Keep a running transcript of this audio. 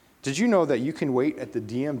Did you know that you can wait at the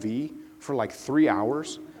DMV for like 3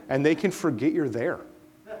 hours and they can forget you're there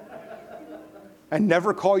and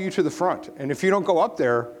never call you to the front? And if you don't go up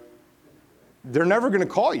there, they're never going to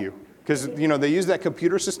call you because, they use that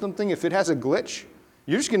computer system thing. If it has a glitch,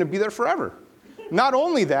 you're just going to be there forever. Not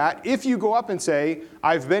only that, if you go up and say,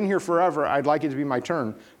 I've been here forever, I'd like it to be my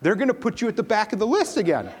turn, they're going to put you at the back of the list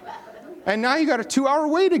again. And now you got a 2-hour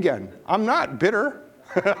wait again. I'm not bitter.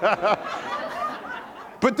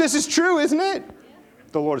 But this is true, isn't it?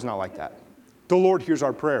 The Lord is not like that. The Lord hears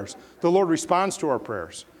our prayers. The Lord responds to our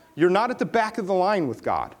prayers. You're not at the back of the line with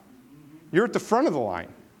God. You're at the front of the line.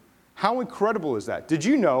 How incredible is that? Did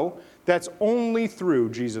you know that's only through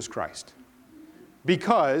Jesus Christ?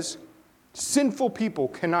 Because sinful people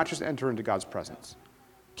cannot just enter into God's presence.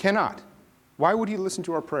 Cannot. Why would he listen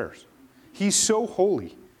to our prayers? He's so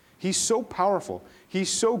holy. He's so powerful. He's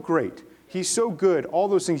so great. He's so good. All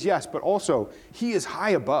those things, yes, but also he is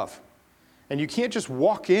high above. And you can't just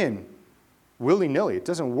walk in willy-nilly. It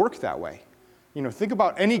doesn't work that way. Think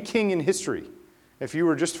about any king in history. If you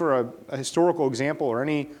were just for a historical example or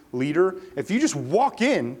any leader, if you just walk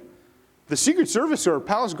in, the Secret Service or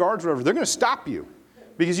Palace Guards or whatever, they're going to stop you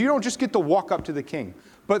because you don't just get to walk up to the king.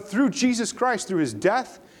 But through Jesus Christ, through his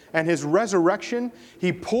death and his resurrection,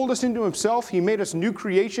 he pulled us into himself. He made us new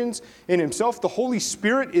creations in himself. The Holy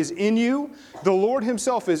Spirit is in you. The Lord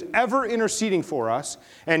himself is ever interceding for us.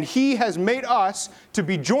 And he has made us to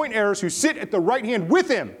be joint heirs who sit at the right hand with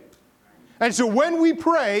him. And so when we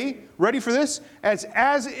pray, ready for this? It's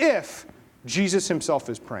as if Jesus himself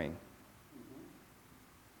is praying.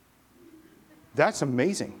 That's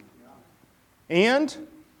amazing. And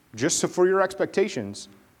just so for your expectations,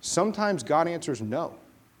 sometimes God answers no.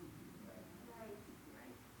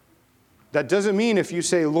 That doesn't mean if you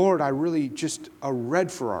say, Lord, I really just a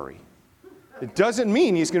red Ferrari. It doesn't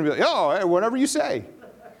mean he's going to be like, oh, whatever you say.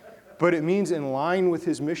 But it means in line with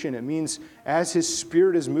his mission. It means as his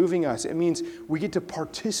Spirit is moving us. It means we get to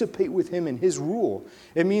participate with him in his rule.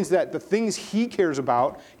 It means that the things he cares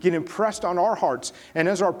about get impressed on our hearts. And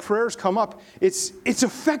as our prayers come up, it's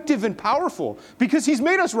effective and powerful because he's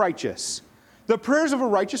made us righteous. The prayers of a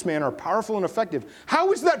righteous man are powerful and effective.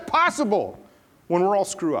 How is that possible when we're all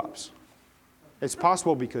screw-ups? It's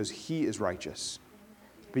possible because he is righteous,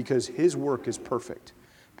 because his work is perfect,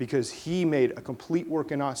 because he made a complete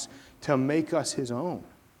work in us to make us his own.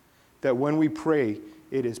 That when we pray,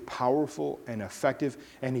 it is powerful and effective,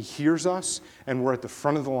 and he hears us, and we're at the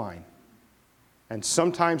front of the line. And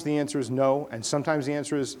sometimes the answer is no, and sometimes the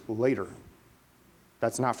answer is later.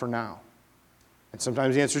 That's not for now. And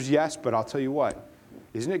sometimes the answer is yes, but I'll tell you what,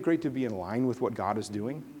 isn't it great to be in line with what God is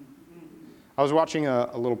doing? I was watching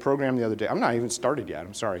a little program the other day. I'm not even started yet.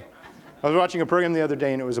 I'm sorry. I was watching a program the other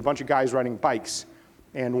day, and it was a bunch of guys riding bikes.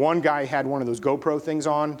 And one guy had one of those GoPro things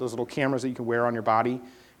on, those little cameras that you can wear on your body.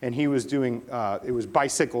 And he was doing, it was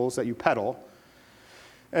bicycles that you pedal.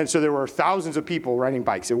 And so there were thousands of people riding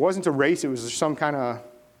bikes. It wasn't a race. It was some kind of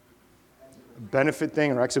benefit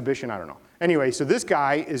thing or exhibition. I don't know. Anyway, so this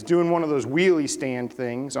guy is doing one of those wheelie stand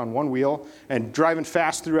things on one wheel and driving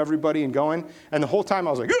fast through everybody and going. And the whole time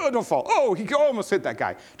I was like, oh, don't fall. Oh, he almost hit that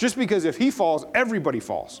guy. Just because if he falls, everybody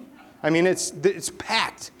falls. I mean, it's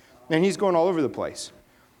packed. And he's going all over the place.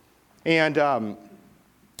 And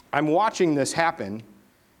I'm watching this happen.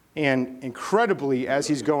 And incredibly, as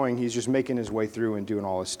he's going, he's just making his way through and doing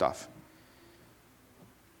all his stuff.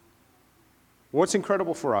 What's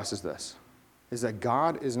incredible for us is this, is that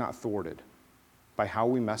God is not thwarted by how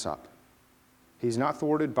we mess up. He's not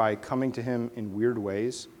thwarted by coming to him in weird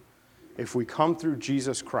ways. If we come through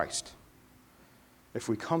Jesus Christ, and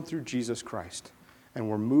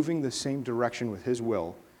we're moving the same direction with his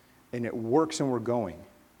will, and it works and we're going,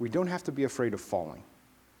 we don't have to be afraid of falling.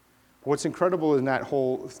 What's incredible in that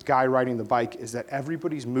whole guy riding the bike is that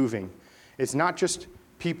everybody's moving. It's not just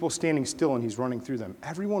people standing still and he's running through them.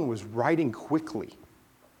 Everyone was riding quickly.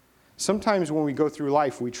 Sometimes when we go through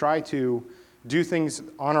life, we try to do things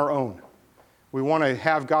on our own. We want to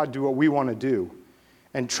have God do what we want to do.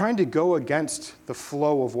 And trying to go against the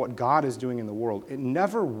flow of what God is doing in the world, it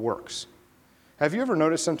never works. Have you ever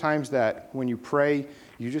noticed sometimes that when you pray,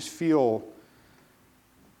 you just feel,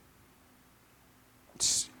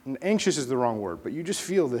 anxious is the wrong word, but you just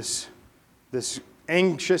feel this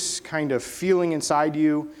anxious kind of feeling inside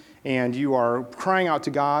you, and you are crying out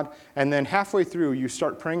to God, and then halfway through, you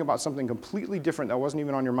start praying about something completely different that wasn't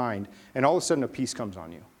even on your mind, and all of a sudden a peace comes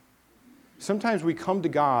on you. Sometimes we come to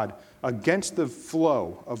God against the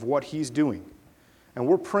flow of what he's doing, and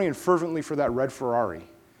we're praying fervently for that red Ferrari,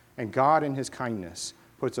 and God in his kindness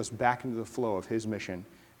puts us back into the flow of his mission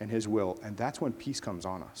and his will, and that's when peace comes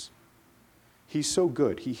on us. He's so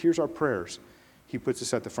good. He hears our prayers. He puts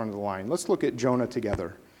us at the front of the line. Let's look at Jonah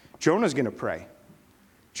together. Jonah's going to pray.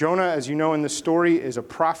 Jonah, as you know in this story, is a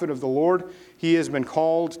prophet of the Lord. He has been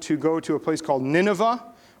called to go to a place called Nineveh,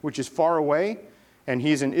 which is far away. And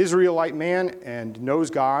he's an Israelite man and knows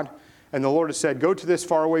God. And the Lord has said, go to this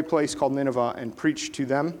faraway place called Nineveh and preach to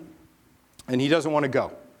them. And he doesn't want to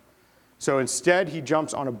go. So instead, he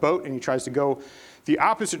jumps on a boat and he tries to go the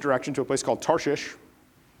opposite direction to a place called Tarshish.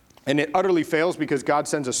 And it utterly fails because God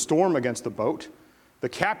sends a storm against the boat. The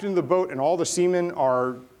captain of the boat and all the seamen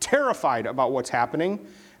are terrified about what's happening.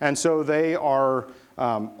 And so they are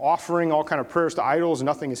offering all kind of prayers to idols.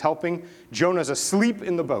 Nothing is helping. Jonah's asleep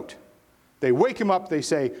in the boat. They wake him up. They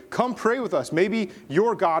say, come pray with us. Maybe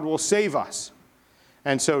your God will save us.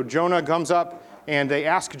 And so Jonah comes up and they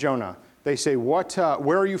ask Jonah. They say, where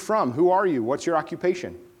are you from? Who are you? What's your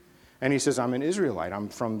occupation? And he says, I'm an Israelite. I'm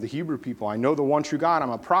from the Hebrew people. I know the one true God. I'm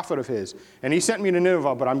a prophet of his. And he sent me to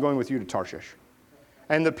Nineveh, but I'm going with you to Tarshish.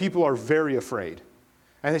 And the people are very afraid.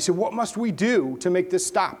 And they say, what must we do to make this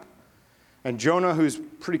stop? And Jonah, who's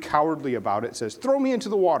pretty cowardly about it, says, throw me into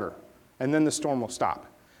the water, and then the storm will stop.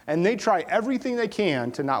 And they try everything they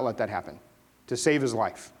can to not let that happen, to save his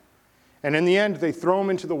life. And in the end, they throw him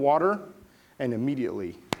into the water, and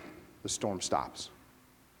immediately the storm stops.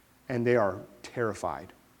 And they are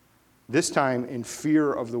terrified. This time in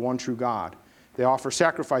fear of the one true God. They offer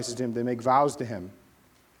sacrifices to him. They make vows to him.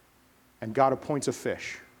 And God appoints a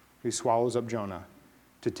fish who swallows up Jonah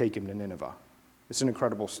to take him to Nineveh. It's an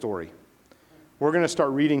incredible story. We're going to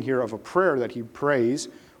start reading here of a prayer that he prays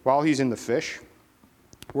while he's in the fish.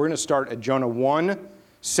 We're going to start at Jonah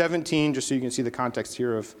 1:17, just so you can see the context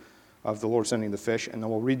here of the Lord sending the fish. And then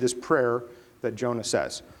we'll read this prayer that Jonah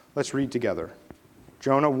says. Let's read together.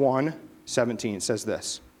 Jonah 1:17 says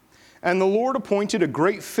this. And the Lord appointed a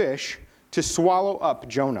great fish to swallow up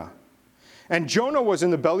Jonah. And Jonah was in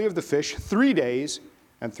the belly of the fish 3 days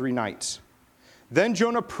and 3 nights. Then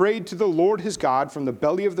Jonah prayed to the Lord his God from the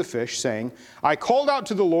belly of the fish, saying, I called out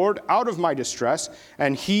to the Lord out of my distress,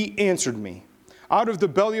 and he answered me. Out of the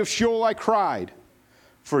belly of Sheol I cried,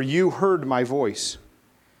 for you heard my voice.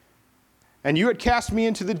 And you had cast me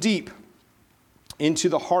into the deep, into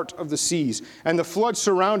the heart of the seas, and the flood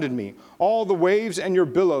surrounded me. All the waves and your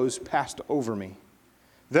billows passed over me.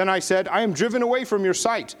 Then I said, I am driven away from your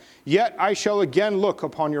sight, yet I shall again look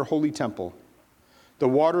upon your holy temple. The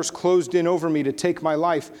waters closed in over me to take my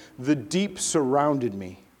life. The deep surrounded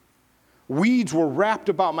me. Weeds were wrapped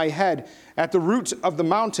about my head. At the roots of the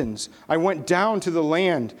mountains, I went down to the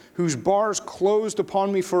land, whose bars closed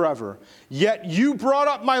upon me forever. Yet you brought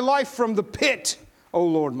up my life from the pit, O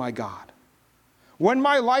Lord my God. When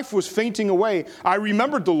my life was fainting away, I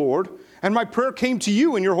remembered the Lord, and my prayer came to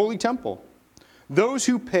you in your holy temple. Those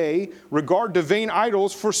who pay regard to vain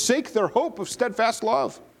idols forsake their hope of steadfast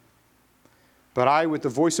love. But I, with the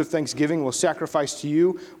voice of thanksgiving, will sacrifice to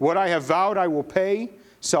you. What I have vowed I will pay.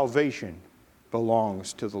 Salvation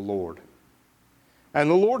belongs to the Lord. And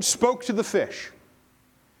the Lord spoke to the fish,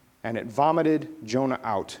 and it vomited Jonah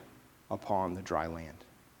out upon the dry land.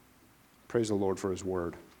 Praise the Lord for his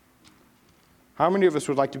word. How many of us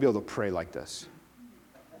would like to be able to pray like this?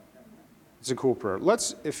 It's a cool prayer.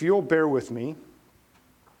 If you'll bear with me,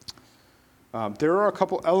 there are a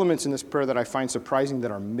couple elements in this prayer that I find surprising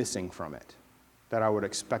that are missing from it, that I would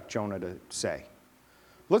expect Jonah to say.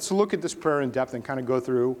 Let's look at this prayer in depth and kind of go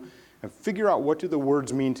through and figure out what do the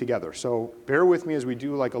words mean together. So bear with me as we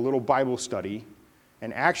do like a little Bible study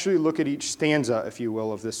and actually look at each stanza, if you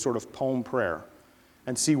will, of this sort of poem prayer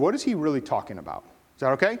and see what is he really talking about. Is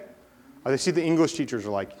that okay? I see the English teachers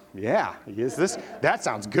are like, yeah, that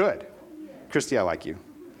sounds good. Christy, I like you.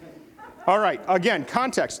 All right, again,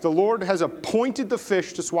 context. The Lord has appointed the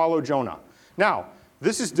fish to swallow Jonah. Now,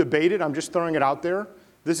 this is debated. I'm just throwing it out there.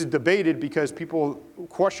 This is debated because people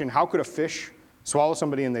question, how could a fish swallow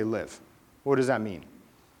somebody and they live? What does that mean?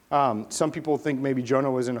 Some people think maybe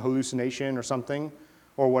Jonah was in a hallucination or something,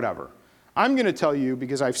 or whatever. I'm going to tell you,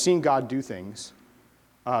 because I've seen God do things,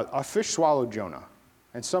 a fish swallowed Jonah,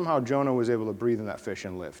 and somehow Jonah was able to breathe in that fish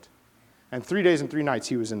and lived. And 3 days and 3 nights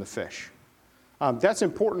he was in the fish. That's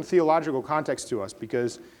important theological context to us,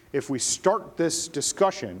 because if we start this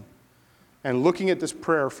discussion and looking at this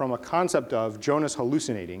prayer from a concept of Jonah's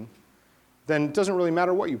hallucinating, then it doesn't really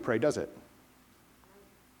matter what you pray, does it?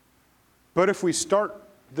 But if we start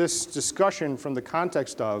this discussion from the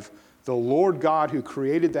context of the Lord God who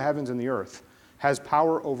created the heavens and the earth has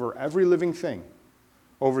power over every living thing,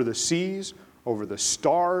 over the seas, over the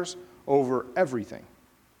stars, over everything,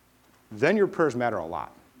 then your prayers matter a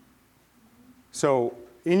lot. So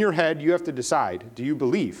in your head, you have to decide, do you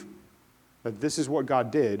believe that this is what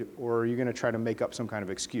God did, or are you going to try to make up some kind of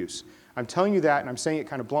excuse? I'm telling you that, and I'm saying it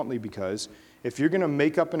kind of bluntly, because if you're going to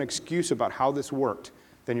make up an excuse about how this worked,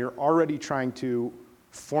 then you're already trying to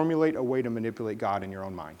formulate a way to manipulate God in your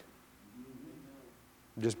own mind.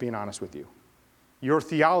 I'm just being honest with you. Your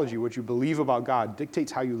theology, what you believe about God,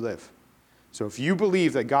 dictates how you live. So if you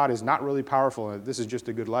believe that God is not really powerful and that this is just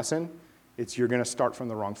a good lesson, you're going to start from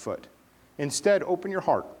the wrong foot. Instead, open your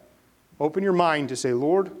heart. Open your mind to say,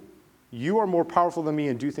 Lord, you are more powerful than me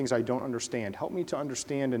and do things I don't understand. Help me to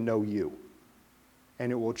understand and know you.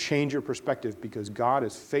 And it will change your perspective because God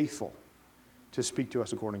is faithful to speak to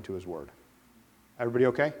us according to his word. Everybody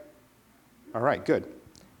okay? All right, good.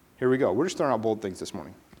 Here we go. We're just throwing out bold things this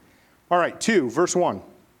morning. All right, 2, verse 1.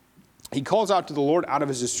 He calls out to the Lord out of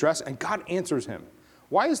his distress, and God answers him.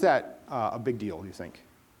 Why is that a big deal, you think?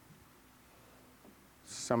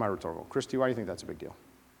 Semi-rhetorical. Christy, why do you think that's a big deal?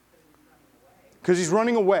 Because he's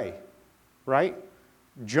running away, right?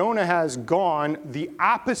 Jonah has gone the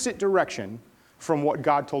opposite direction from what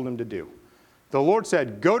God told him to do. The Lord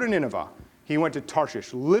said, go to Nineveh. He went to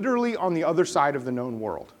Tarshish, literally on the other side of the known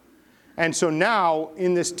world. And so now,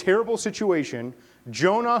 in this terrible situation,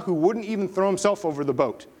 Jonah, who wouldn't even throw himself over the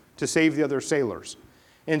boat to save the other sailors,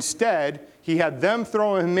 instead, he had them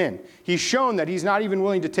throw him in. He's shown that he's not even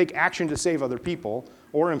willing to take action to save other people,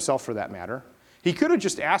 or himself for that matter. He could have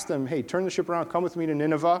just asked them, hey, turn the ship around, come with me to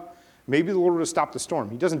Nineveh. Maybe the Lord would have stopped the storm.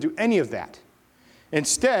 He doesn't do any of that.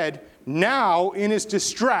 Instead, now in his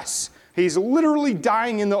distress, he's literally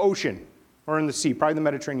dying in the ocean or in the sea, probably the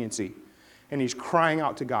Mediterranean Sea. And he's crying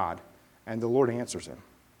out to God, and the Lord answers him.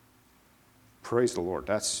 Praise the Lord.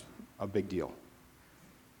 That's a big deal.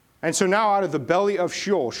 And so now out of the belly of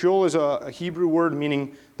Sheol. Sheol is a Hebrew word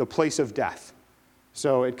meaning the place of death.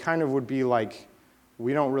 So it kind of would be like,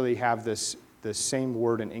 we don't really have this same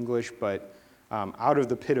word in English, but out of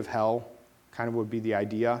the pit of hell kind of would be the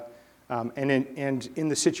idea. And in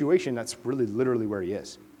the situation, that's really literally where he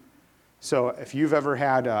is. So if you've ever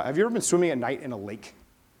have you ever been swimming at night in a lake?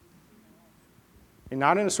 And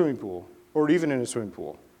not in a swimming pool, or even in a swimming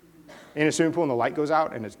pool. In a swimming pool and the light goes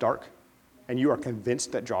out and it's dark, and you are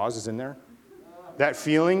convinced that Jaws is in there. That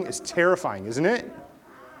feeling is terrifying, isn't it?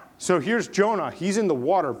 So here's Jonah. He's in the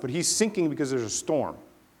water, but he's sinking because there's a storm.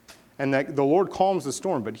 And the Lord calms the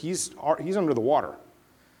storm, but he's under the water.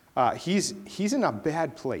 He's in a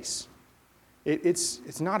bad place.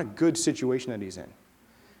 It's not a good situation that he's in.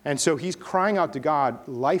 And so he's crying out to God,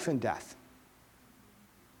 life and death.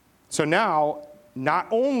 So now, not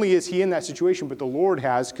only is he in that situation, but the Lord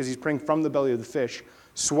has, because he's praying from the belly of the fish,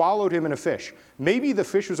 swallowed him in a fish. Maybe the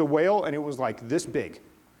fish was a whale and it was like this big.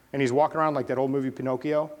 And he's walking around like that old movie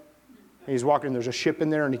Pinocchio. And he's walking, there's a ship in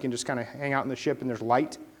there and he can just kind of hang out in the ship and there's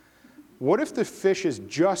light. What if the fish is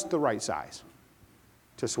just the right size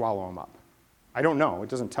to swallow him up? I don't know. It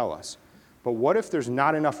doesn't tell us. But what if there's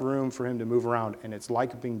not enough room for him to move around and it's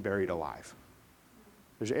like being buried alive?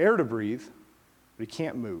 There's air to breathe, but he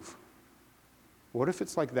can't move. What if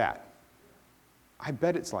it's like that? I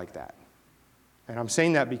bet it's like that. And I'm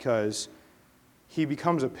saying that because he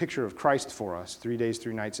becomes a picture of Christ for us, 3 days,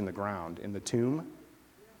 3 nights in the ground, in the tomb.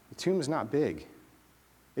 The tomb is not big.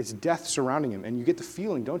 It's death surrounding him. And you get the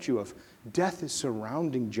feeling, don't you, of death is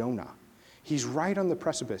surrounding Jonah. He's right on the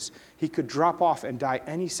precipice. He could drop off and die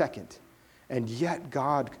any second. And yet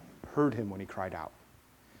God heard him when he cried out.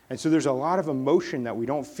 And so there's a lot of emotion that we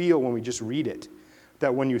don't feel when we just read it.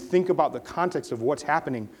 That when you think about the context of what's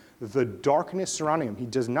happening, the darkness surrounding him. He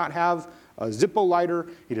does not have a Zippo lighter.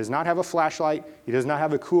 He does not have a flashlight. He does not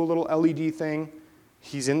have a cool little LED thing.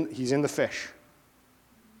 He's in the fish.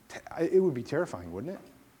 It would be terrifying, wouldn't it?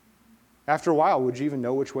 After a while, would you even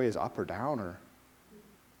know which way is up or down?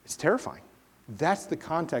 It's terrifying. That's the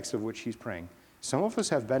context of which he's praying. Some of us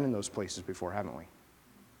have been in those places before, haven't we?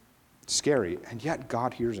 It's scary, and yet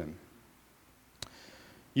God hears him.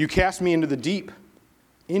 You cast me into the deep,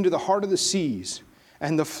 into the heart of the seas,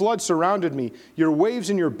 and the flood surrounded me. Your waves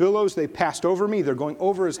and your billows, they passed over me. They're going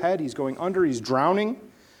over his head. He's going under. He's drowning.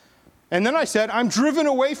 And then I said, I'm driven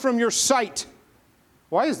away from your sight.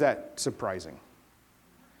 Why is that surprising?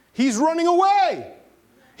 He's running away.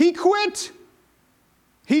 He quit.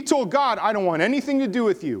 He told God, I don't want anything to do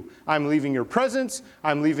with you. I'm leaving your presence.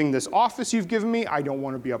 I'm leaving this office you've given me. I don't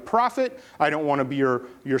want to be a prophet. I don't want to be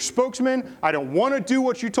your spokesman. I don't want to do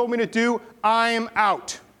what you told me to do. I'm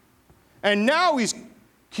out. And now he's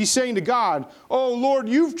saying to God, oh, Lord,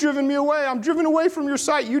 you've driven me away. I'm driven away from your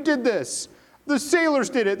sight. You did this. The sailors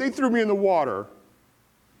did it. They threw me in the water.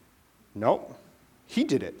 Nope. He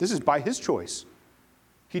did it. This is by his choice.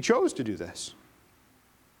 He chose to do this.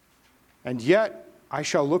 And yet, I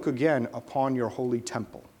shall look again upon your holy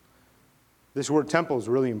temple. This word temple is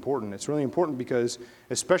really important. It's really important because,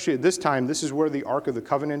 especially at this time, this is where the Ark of the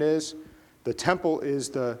Covenant is. The temple is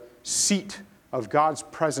the seat of God's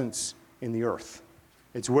presence in the earth.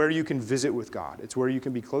 It's where you can visit with God. It's where you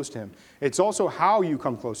can be close to Him. It's also how you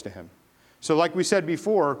come close to Him. So like we said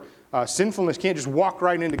before, sinfulness can't just walk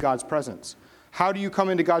right into God's presence. How do you come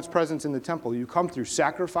into God's presence in the temple? You come through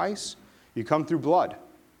sacrifice. You come through blood,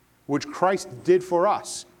 which Christ did for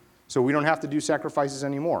us. So we don't have to do sacrifices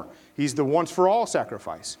anymore. He's the once for all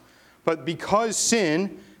sacrifice. But because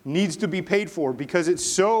sin needs to be paid for, because it's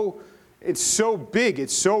so big,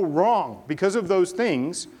 it's so wrong, because of those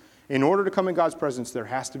things, in order to come in God's presence, there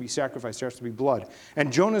has to be sacrifice, there has to be blood.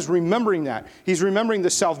 And Jonah's remembering that. He's remembering the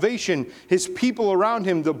salvation, his people around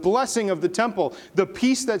him, the blessing of the temple, the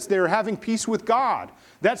peace that's there, having peace with God.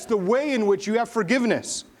 That's the way in which you have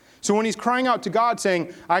forgiveness. So when he's crying out to God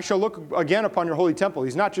saying, I shall look again upon your holy temple,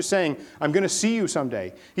 he's not just saying, I'm going to see you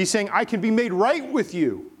someday. He's saying, I can be made right with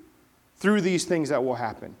you through these things that will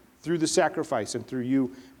happen, through the sacrifice and through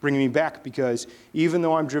you bringing me back, because even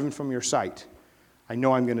though I'm driven from your sight, I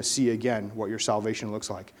know I'm going to see again what your salvation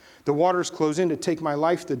looks like. The waters close in to take my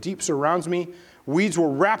life. The deep surrounds me. Weeds were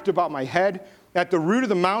wrapped about my head. At the root of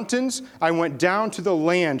the mountains, I went down to the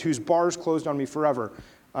land whose bars closed on me forever.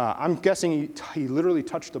 I'm guessing he literally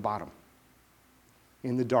touched the bottom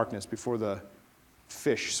in the darkness before the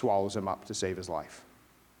fish swallows him up to save his life.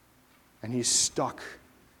 And he's stuck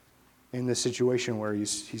in this situation where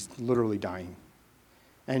he's literally dying.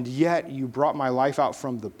 And yet you brought my life out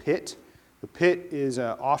from the pit. The pit is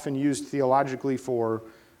often used theologically for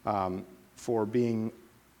being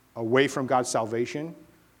away from God's salvation,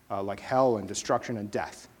 like hell and destruction and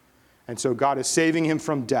death. And so God is saving him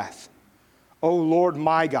from death. O Lord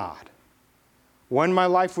my God, when my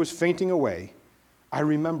life was fainting away, I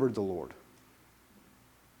remembered the Lord.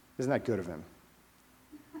 Isn't that good of him?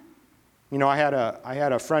 You know, I had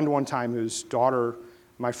a friend one time whose daughter,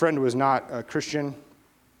 my friend was not a Christian.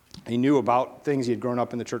 He knew about things. He had grown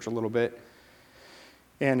up in the church a little bit.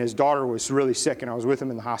 And his daughter was really sick, and I was with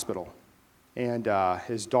him in the hospital. And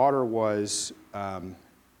his daughter was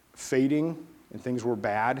fading, and things were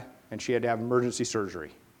bad, and she had to have emergency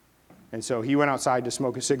surgery. And so he went outside to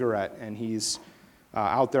smoke a cigarette, and he's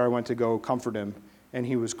out there. I went to go comfort him, and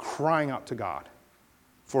he was crying out to God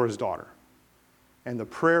for his daughter. And the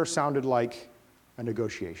prayer sounded like a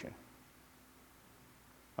negotiation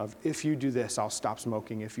of, if you do this, I'll stop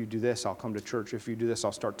smoking. If you do this, I'll come to church. If you do this,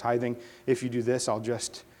 I'll start tithing. If you do this, I'll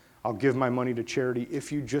give my money to charity.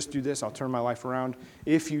 If you just do this, I'll turn my life around.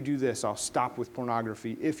 If you do this, I'll stop with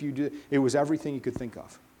pornography. If you do, it was everything you could think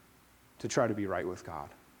of to try to be right with God.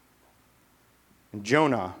 And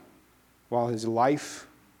Jonah, while his life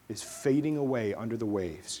is fading away under the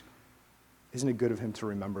waves, isn't it good of him to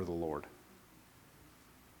remember the Lord?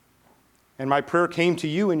 And my prayer came to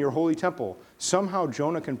you in your holy temple. Somehow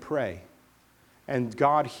Jonah can pray, and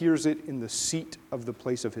God hears it in the seat of the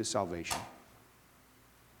place of his salvation.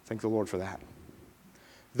 Thank the Lord for that.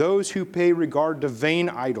 Those who pay regard to vain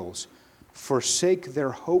idols forsake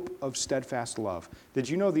their hope of steadfast love. Did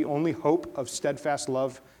you know the only hope of steadfast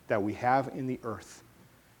love that we have in the earth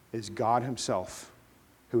is God himself,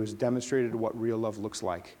 who has demonstrated what real love looks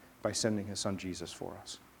like by sending his son Jesus for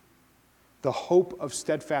us? The hope of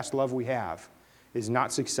steadfast love we have is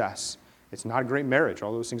not success. It's not a great marriage.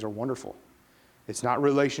 All those things are wonderful. It's not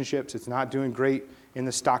relationships. It's not doing great in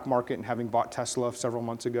the stock market and having bought Tesla several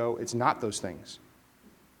months ago. It's not those things.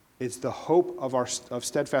 It's the hope of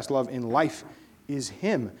steadfast love in life is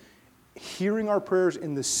him hearing our prayers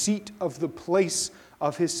in the seat of the place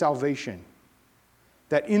of his salvation.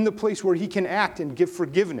 That in the place where he can act and give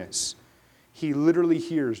forgiveness, he literally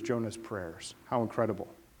hears Jonah's prayers. How incredible.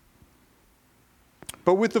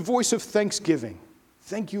 But with the voice of thanksgiving,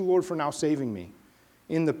 thank you, Lord, for now saving me.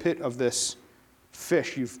 In the pit of this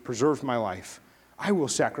fish, you've preserved my life. I will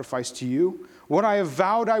sacrifice to you. What I have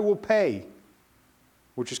vowed, I will pay.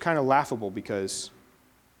 Which is kind of laughable because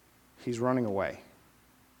he's running away.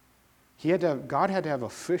 God had to have a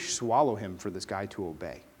fish swallow him for this guy to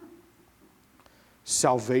obey.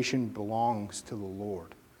 Salvation belongs to the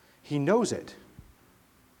Lord. He knows it,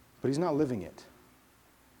 but he's not living it.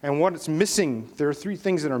 And what's missing, there are three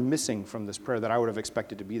things that are missing from this prayer that I would have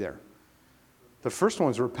expected to be there. The first one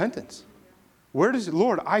is repentance. Where does it,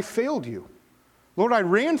 Lord, I failed you. Lord, I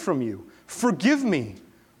ran from you. Forgive me.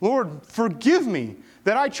 Lord, forgive me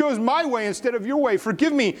that I chose my way instead of your way.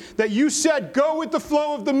 Forgive me that you said, go with the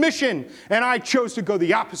flow of the mission, and I chose to go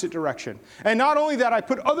the opposite direction. And not only that, I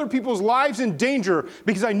put other people's lives in danger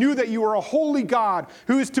because I knew that you were a holy God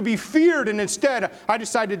who is to be feared, and instead I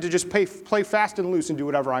decided to just play fast and loose and do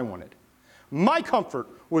whatever I wanted. My comfort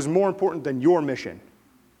was more important than your mission.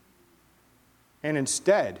 And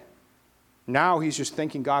instead, now he's just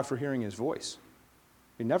thanking God for hearing his voice.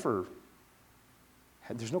 There's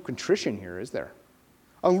no contrition here, is there?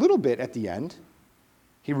 A little bit at the end.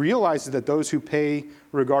 He realizes that those who pay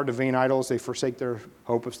regard to vain idols, they forsake their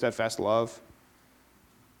hope of steadfast love.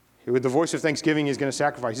 With the voice of thanksgiving, he's going to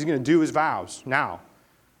sacrifice. He's going to do his vows now.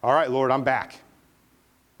 All right, Lord, I'm back.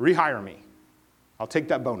 Rehire me. I'll take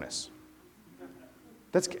that bonus.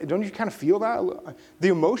 Don't you kind of feel that? The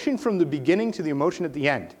emotion from the beginning to the emotion at the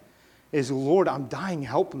end is, Lord, I'm dying,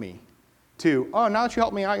 help me. To, oh, now that you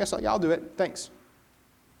help me, I guess I'll do it. Thanks.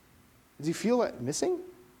 Does he feel that missing?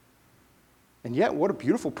 And yet, what a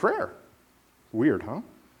beautiful prayer. Weird, huh?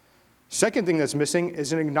 Second thing that's missing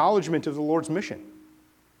is an acknowledgement of the Lord's mission.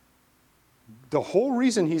 The whole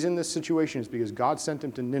reason he's in this situation is because God sent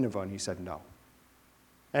him to Nineveh and he said no.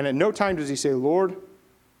 And at no time does he say, Lord,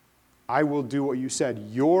 I will do what you said.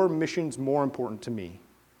 Your mission's more important to me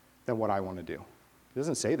than what I want to do. He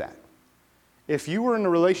doesn't say that. If you were in a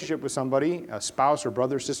relationship with somebody, a spouse or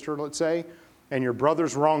brother, sister, let's say, and your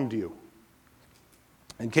brother's wronged you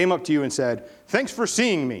and came up to you and said, thanks for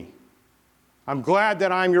seeing me. I'm glad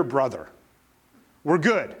that I'm your brother. We're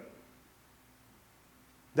good.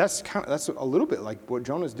 That's a little bit like what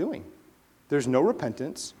Jonah's doing. There's no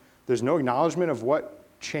repentance. There's no acknowledgement of what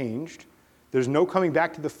changed. There's no coming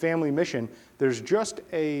back to the family mission. There's just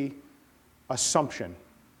a assumption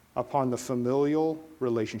upon the familial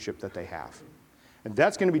relationship that they have. And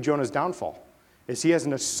that's going to be Jonah's downfall, is he has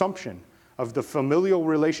an assumption of the familial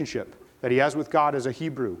relationship that he has with God as a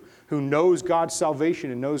Hebrew who knows God's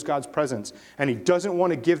salvation and knows God's presence, and he doesn't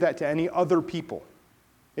want to give that to any other people.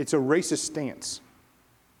 It's a racist stance.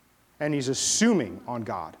 And he's assuming on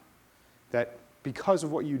God that because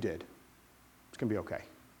of what you did, it's going to be okay.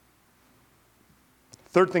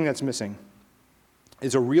 Third thing that's missing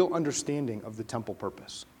is a real understanding of the temple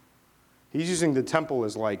purpose. He's using the temple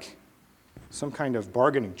as like some kind of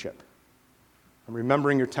bargaining chip. I'm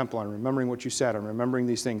remembering your temple. I'm remembering what you said. I'm remembering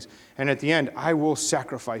these things. And at the end, I will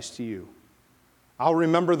sacrifice to you. I'll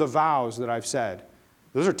remember the vows that I've said.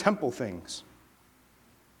 Those are temple things.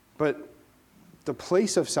 But the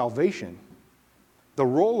place of salvation, the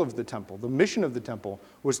role of the temple, the mission of the temple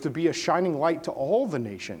was to be a shining light to all the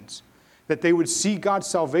nations, that they would see God's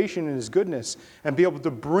salvation and his goodness and be able to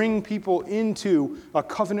bring people into a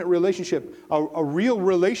covenant relationship, a real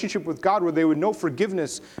relationship with God where they would know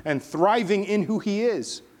forgiveness and thriving in who he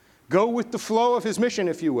is. Go with the flow of his mission,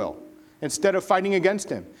 if you will, instead of fighting against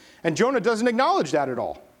him. And Jonah doesn't acknowledge that at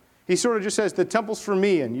all. He sort of just says, the temple's for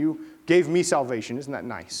me and you gave me salvation. Isn't that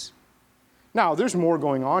nice? Now, there's more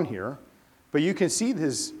going on here, but you can see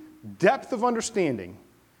his depth of understanding,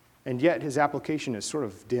 and yet his application is sort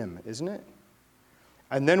of dim, isn't it?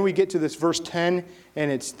 And then we get to this verse 10,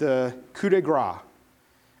 and it's the coup de grace.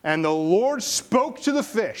 And the Lord spoke to the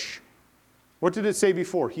fish. What did it say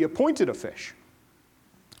before? He appointed a fish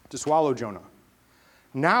to swallow Jonah.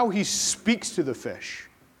 Now he speaks to the fish.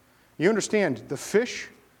 You understand, the fish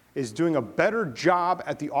is doing a better job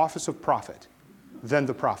at the office of prophet than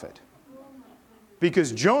the prophet.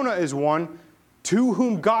 Because Jonah is one to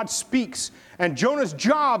whom God speaks. And Jonah's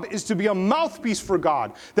job is to be a mouthpiece for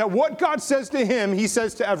God. That what God says to him, he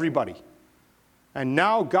says to everybody. And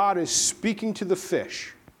now God is speaking to the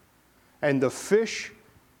fish. And the fish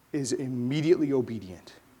is immediately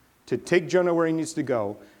obedient to take Jonah where he needs to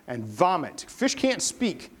go and vomit. Fish can't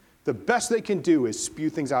speak. The best they can do is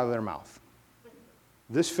spew things out of their mouth.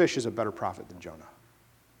 This fish is a better prophet than Jonah.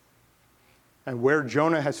 And where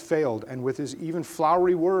Jonah has failed, and with his even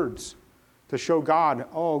flowery words to show God,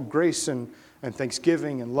 grace and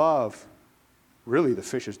thanksgiving and love, really the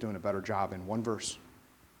fish is doing a better job in one verse.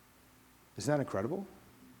 Isn't that incredible?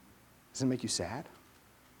 Doesn't it make you sad?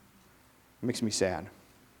 It makes me sad.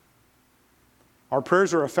 Our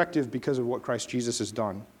prayers are effective because of what Christ Jesus has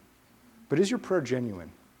done. But is your prayer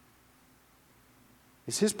genuine?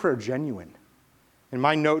 Is his prayer genuine? In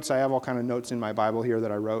my notes, I have all kinds of notes in my Bible here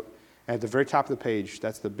that I wrote. And at the very top of the page,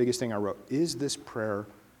 that's the biggest thing I wrote. Is this prayer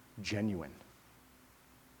genuine?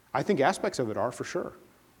 I think aspects of it are, for sure.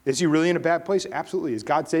 Is he really in a bad place? Absolutely. Is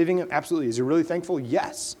God saving him? Absolutely. Is he really thankful?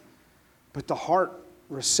 Yes. But the heart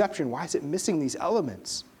reception, why is it missing these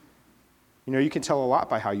elements? You know, you can tell a lot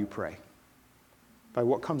by how you pray, by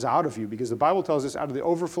what comes out of you, because the Bible tells us out of the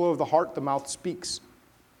overflow of the heart, the mouth speaks.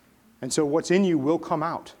 And so what's in you will come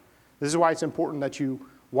out. This is why it's important that you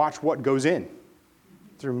watch what goes in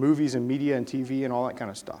through movies and media and TV and all that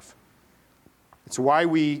kind of stuff. It's why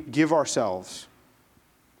we give ourselves,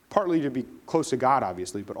 partly to be close to God,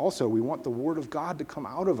 obviously, but also we want the Word of God to come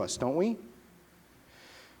out of us, don't we?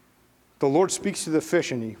 The Lord speaks to the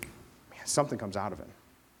fish, and something comes out of him.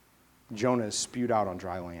 Jonah is spewed out on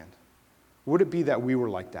dry land. Would it be that we were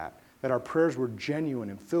like that? That our prayers were genuine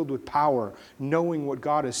and filled with power, knowing what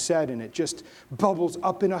God has said, and it just bubbles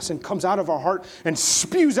up in us and comes out of our heart and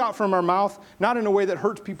spews out from our mouth, not in a way that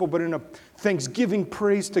hurts people, but in a thanksgiving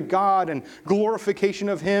praise to God and glorification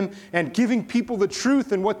of Him and giving people the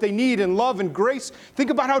truth and what they need and love and grace.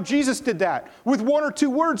 Think about how Jesus did that. With 1 or 2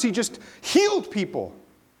 words, He just healed people.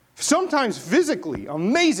 Sometimes physically,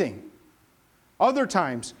 amazing. Other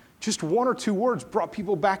times, just 1 or 2 words brought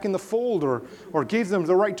people back in the fold or gave them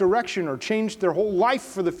the right direction or changed their whole life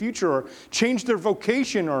for the future or changed their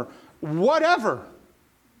vocation or whatever.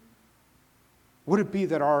 Would it be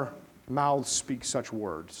that our mouths speak such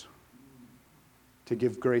words to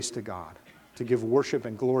give grace to God, to give worship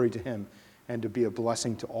and glory to Him, and to be a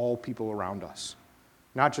blessing to all people around us?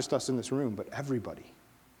 Not just us in this room, but everybody.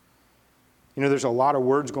 You know, there's a lot of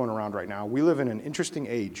words going around right now. We live in an interesting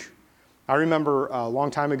age. I remember a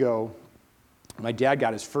long time ago, my dad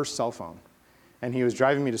got his first cell phone, and he was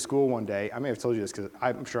driving me to school one day. I may have told you this because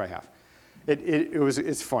I'm sure I have.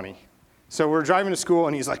 It's funny. So we're driving to school,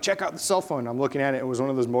 and he's like, check out the cell phone. I'm looking at it. It was one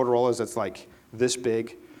of those Motorola's that's like this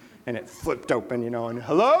big, and it flipped open, and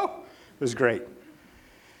hello? It was great.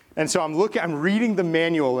 And so I'm reading the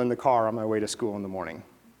manual in the car on my way to school in the morning,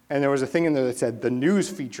 and there was a thing in there that said the news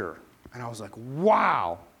feature, and I was like,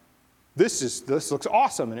 wow. This looks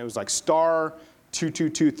awesome. And it was like star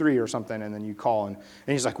 2223 or something. And then you call. And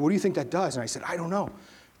he's like, what do you think that does? And I said, I don't know.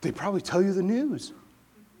 They probably tell you the news.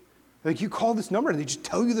 Like, you call this number and they just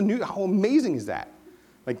tell you the news. How amazing is that?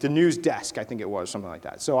 Like the news desk, I think it was, something like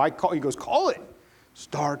that. So I call. He goes, call it.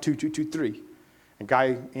 Star 2223. And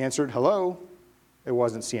guy answered, hello. It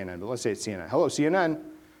wasn't CNN, but let's say it's CNN. Hello, CNN.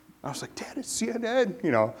 I was like, Dad, it's CNN.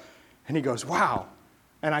 And he goes, wow.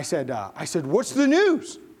 And I said, what's the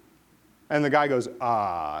news? And the guy goes,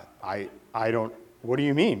 I don't, what do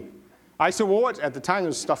you mean? I said, well, at the time there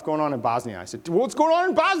was stuff going on in Bosnia. I said, what's going on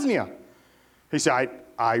in Bosnia? He said,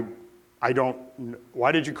 I don't,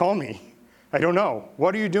 why did you call me? I don't know.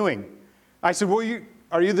 What are you doing? I said, well,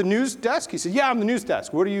 are you the news desk? He said, yeah, I'm the news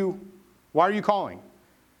desk. Why are you calling?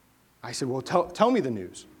 I said, well, tell me the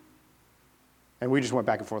news. And we just went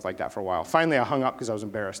back and forth like that for a while. Finally, I hung up because I was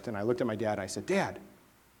embarrassed. And I looked at my dad and I said, Dad,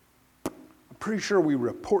 pretty sure we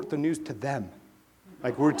report the news to them.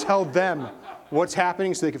 Like, we tell them what's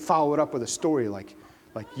happening so they can follow it up with a story like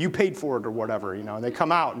you paid for it or whatever, and they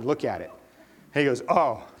come out and look at it. And he goes,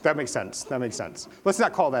 oh, that makes sense. Let's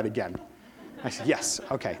not call that again. I said, yes,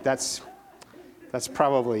 okay, that's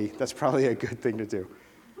probably a good thing to do.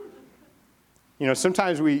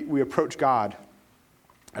 Sometimes we approach God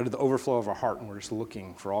out of the overflow of our heart and we're just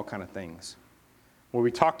looking for all kind of things. When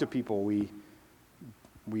we talk to people, we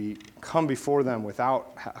come before them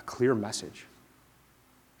without a clear message.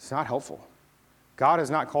 It's not helpful. God has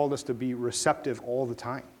not called us to be receptive all the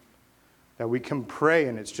time. That we can pray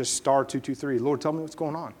and it's just star 223. Lord, tell me what's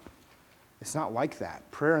going on. It's not like that.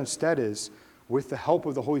 Prayer instead is with the help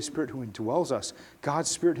of the Holy Spirit who indwells us, God's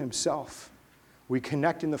Spirit Himself. We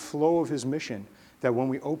connect in the flow of His mission that when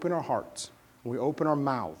we open our hearts, when we open our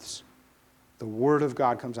mouths, the Word of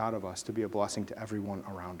God comes out of us to be a blessing to everyone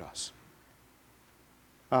around us.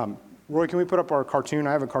 Roy, can we put up our cartoon?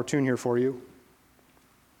 I have a cartoon here for you.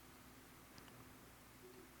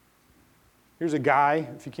 Here's a guy.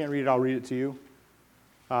 If you can't read it, I'll read it to you.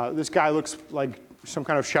 This guy looks like some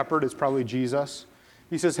kind of shepherd. It's probably Jesus.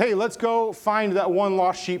 He says, hey, let's go find that one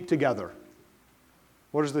lost sheep together.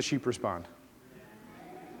 What does the sheep respond?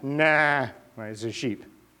 Nah. Right, it's a sheep.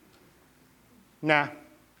 Nah.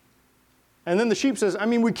 And then the sheep says,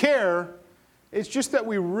 we care. It's just that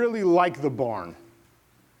we really like the barn.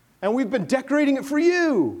 And we've been decorating it for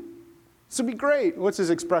you. This will be great. What's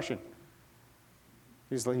his expression?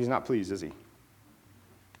 He's not pleased, is he?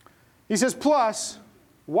 He says, plus,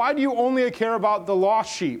 why do you only care about the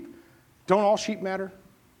lost sheep? Don't all sheep matter?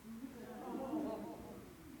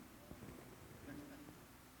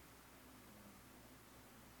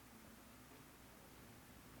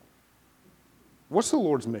 What's the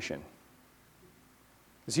Lord's mission?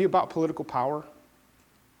 Is He about political power?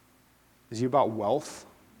 Is He about wealth?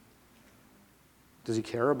 Does He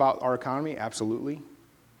care about our economy? Absolutely.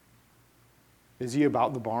 Is He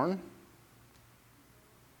about the barn?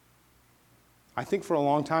 I think for a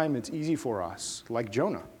long time it's easy for us, like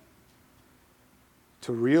Jonah,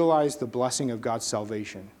 to realize the blessing of God's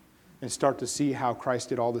salvation and start to see how Christ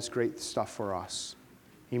did all this great stuff for us.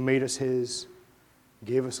 He made us His,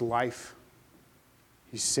 gave us life.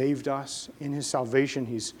 He saved us in His salvation.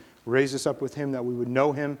 He's raised us up with Him that we would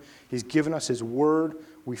know Him. He's given us His word.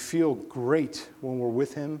 We feel great when we're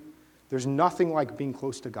with Him. There's nothing like being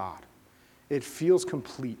close to God. It feels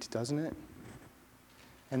complete, doesn't it?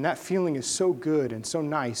 And that feeling is so good and so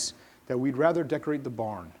nice that we'd rather decorate the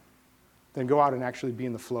barn than go out and actually be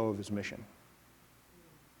in the flow of his mission.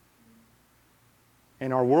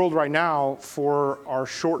 In our world right now, for our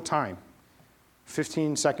short time,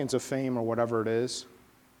 15 seconds of fame or whatever it is,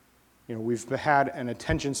 we've had an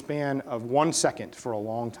attention span of 1 second for a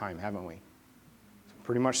long time, haven't we?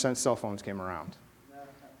 Pretty much since cell phones came around.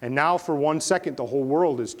 And now for 1 second, the whole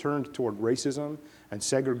world is turned toward racism and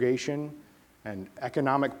segregation and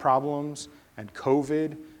economic problems and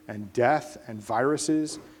COVID and death and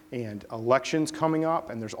viruses and elections coming up,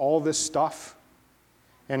 and there's all this stuff.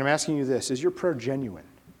 And I'm asking you this, is your prayer genuine?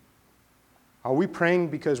 Are we praying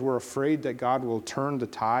because we're afraid that God will turn the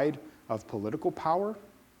tide of political power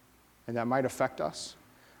and that might affect us?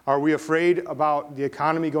 Are we afraid about the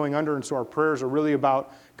economy going under, and so our prayers are really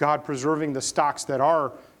about God preserving the stocks that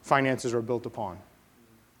our finances are built upon,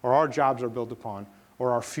 or our jobs are built upon,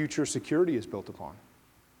 or our future security is built upon?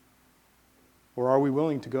 Or are we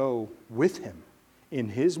willing to go with him in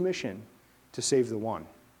his mission to save the one,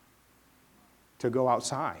 to go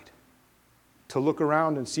outside, to look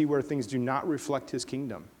around and see where things do not reflect his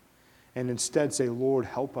kingdom, and instead say, Lord,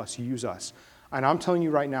 help us, use us. And I'm telling you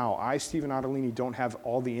right now, I, Stephen Ottolini, don't have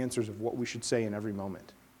all the answers of what we should say in every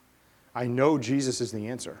moment. I know Jesus is the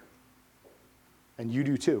answer, and you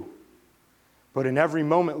do too. But in every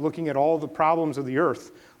moment, looking at all the problems of the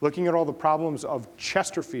earth, looking at all the problems of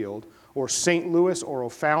Chesterfield or St. Louis or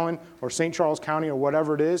O'Fallon or St. Charles County or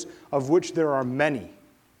whatever it is, of which there are many,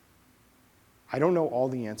 I don't know all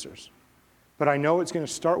the answers. But I know it's going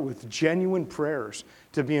to start with genuine prayers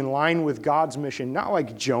to be in line with God's mission, not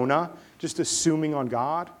like Jonah, just assuming on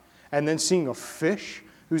God, and then seeing a fish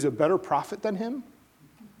who's a better prophet than him,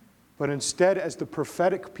 but instead as the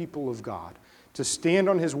prophetic people of God, to stand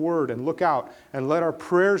on his word and look out and let our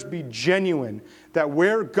prayers be genuine, that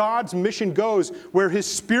where God's mission goes, where his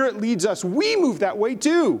Spirit leads us, we move that way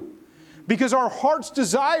too. Because our heart's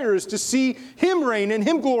desire is to see him reign and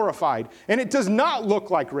him glorified. And it does not look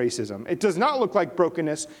like racism. It does not look like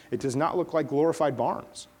brokenness. It does not look like glorified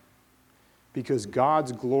barns. Because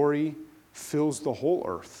God's glory fills the whole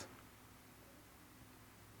earth.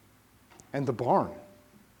 And the barn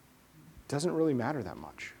doesn't really matter that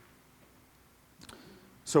much.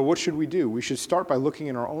 So what should we do? We should start by looking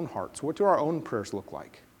in our own hearts. What do our own prayers look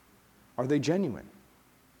like? Are they genuine?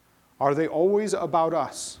 Are they always about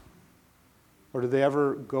us? Or do they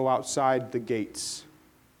ever go outside the gates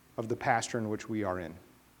of the pasture in which we are in?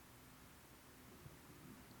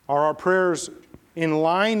 Are our prayers in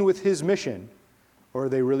line with his mission, or are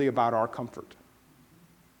they really about our comfort?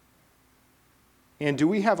 And do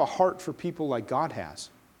we have a heart for people like God has?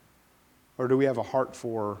 Or do we have a heart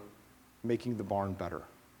for making the barn better?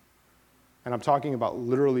 And I'm talking about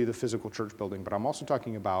literally the physical church building, but I'm also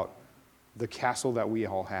talking about the castle that we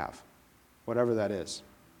all have, whatever that is.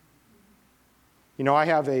 I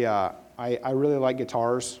have I really like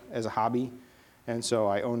guitars as a hobby, and so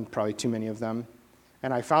I own probably too many of them.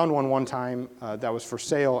 And I found one time that was for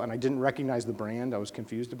sale, and I didn't recognize the brand. I was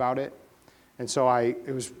confused about it. And so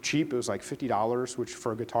it was cheap. It was like $50, which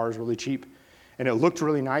for a guitar is really cheap. And it looked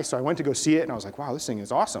really nice, so I went to go see it, and I was like, wow, this thing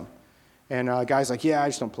is awesome. And the guy's like, yeah, I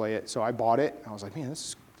just don't play it. So I bought it, and I was like, man,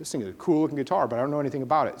 this thing is a cool-looking guitar, but I don't know anything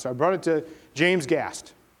about it. So I brought it to James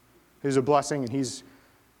Gast, who's a blessing, and he's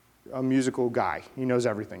a musical guy. He knows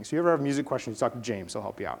everything. So you ever have music questions, talk to James. He'll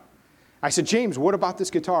help you out. I said, James, what about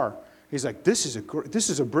this guitar? He's like, this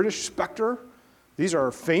is a British Spectre. These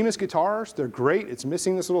are famous guitars. They're great. It's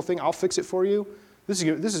missing this little thing. I'll fix it for you. This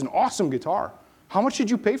is an awesome guitar. How much did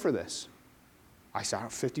you pay for this? I said,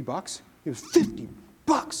 $50. He was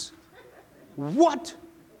 $50. What?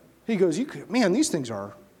 He goes, man, these things are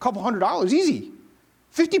a couple $100 easy.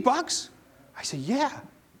 $50? I said, yeah.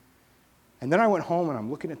 And then I went home and I'm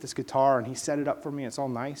looking at this guitar and he set it up for me. It's all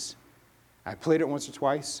nice. I played it once or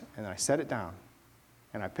twice and then I set it down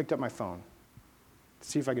and I picked up my phone to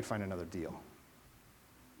see if I could find another deal.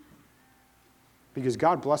 Because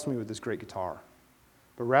God blessed me with this great guitar.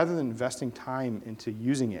 But rather than investing time into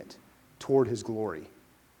using it toward his glory,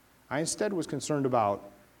 I instead was concerned about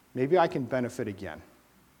maybe I can benefit again.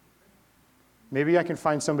 Maybe I can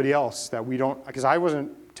find somebody else that we don't, because I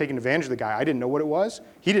wasn't taking advantage of the guy. I didn't know what it was.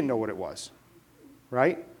 He didn't know what it was,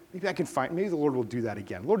 right? Maybe the Lord will do that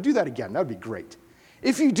again. Lord, do that again. That would be great.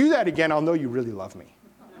 If you do that again, I'll know you really love me.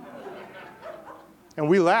 And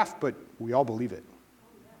we laugh, but we all believe it.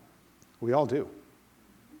 We all do.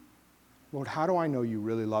 Lord, how do I know you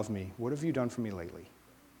really love me? What have you done for me lately?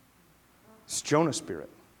 It's Jonah's spirit.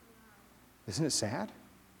 Isn't it sad?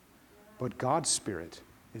 But God's spirit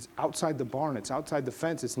is outside the barn. It's outside the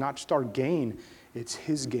fence. It's not just our gain. It's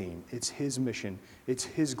his gain. It's his mission. It's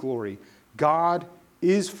his glory. God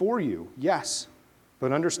is for you, yes.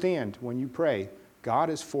 But understand, when you pray, God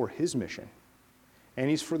is for his mission. And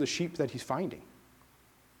he's for the sheep that he's finding.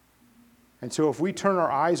 And so if we turn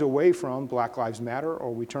our eyes away from Black Lives Matter,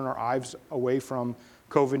 or we turn our eyes away from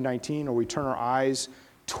COVID-19, or we turn our eyes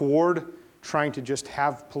toward trying to just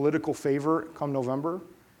have political favor come November,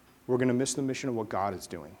 we're going to miss the mission of what God is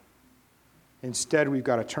doing. Instead, we've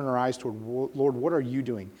got to turn our eyes toward, Lord, what are you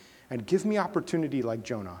doing? And give me opportunity like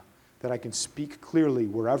Jonah, that I can speak clearly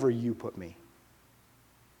wherever you put me.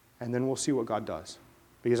 And then we'll see what God does.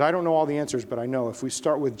 Because I don't know all the answers, but I know if we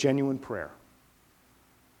start with genuine prayer,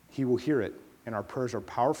 he will hear it, and our prayers are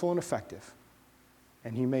powerful and effective.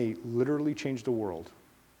 And he may literally change the world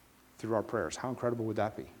through our prayers. How incredible would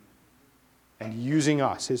that be? And using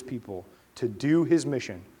us, his people, to do his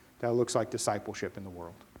mission that looks like discipleship in the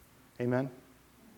world. Amen?